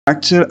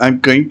Actually,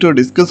 I'm going to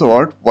discuss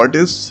about what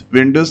is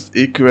Windows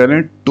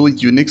equivalent to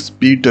Unix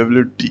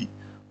PWD,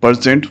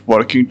 present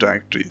working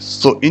directory.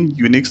 So in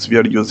Unix we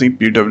are using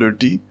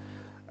PWD,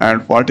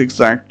 and what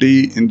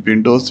exactly in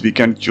Windows we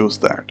can use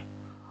that.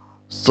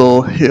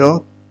 So here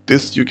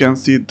this you can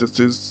see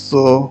this is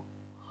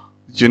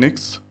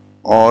Unix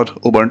or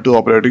Ubuntu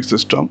operating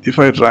system. If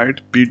I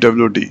write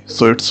PWD,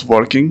 so it's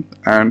working,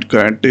 and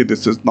currently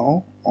this is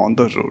now on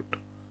the root.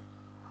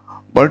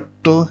 But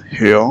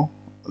here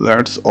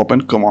let's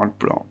open command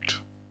prompt.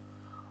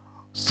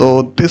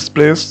 So this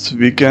place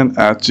we can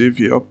achieve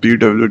here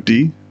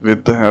PWD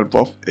with the help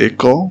of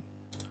echo,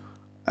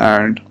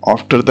 and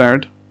after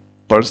that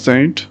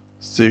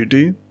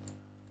 %cd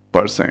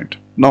 %.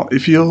 Now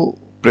if you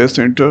press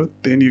enter,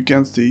 then you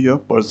can see here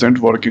percent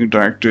working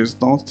directory is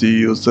now C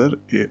user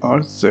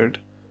ARZAN,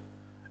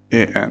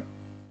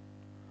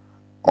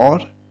 or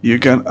you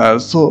can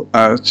also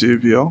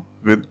achieve here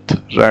with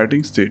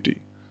writing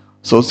cd.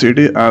 So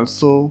cd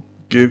also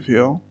give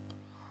here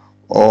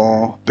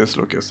this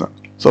location.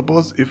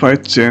 Suppose if I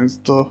change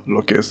the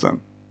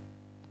location,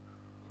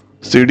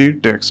 cd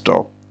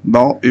desktop.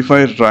 Now if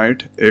I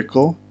write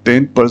echo,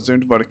 then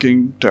 %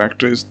 working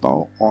directory is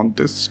now on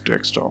this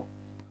desktop.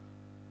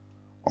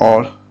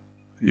 Or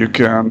you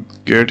can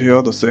get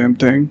here the same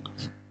thing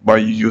by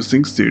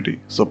using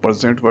cd. So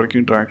 %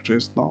 working directory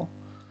is now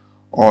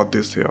or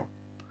this here.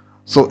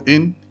 So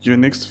in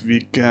Unix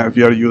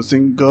we are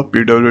using the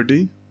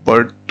PWD,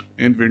 but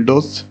in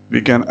Windows we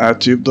can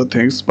achieve the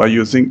things by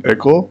using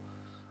echo,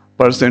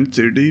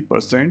 %cd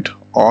 %,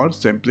 or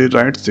simply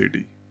write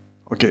cd.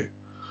 Okay,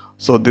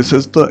 so this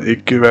is the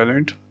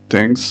equivalent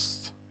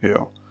things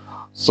here.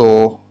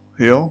 So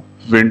here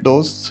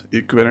Windows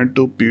equivalent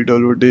to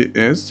PWD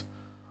is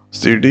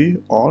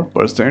cd or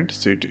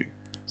 %cd.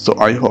 So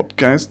I hope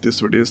guys this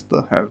video is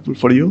helpful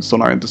for you. So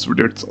now in this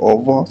video it's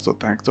over. So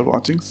thanks for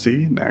watching.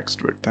 See you next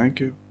video.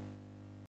 Thank you.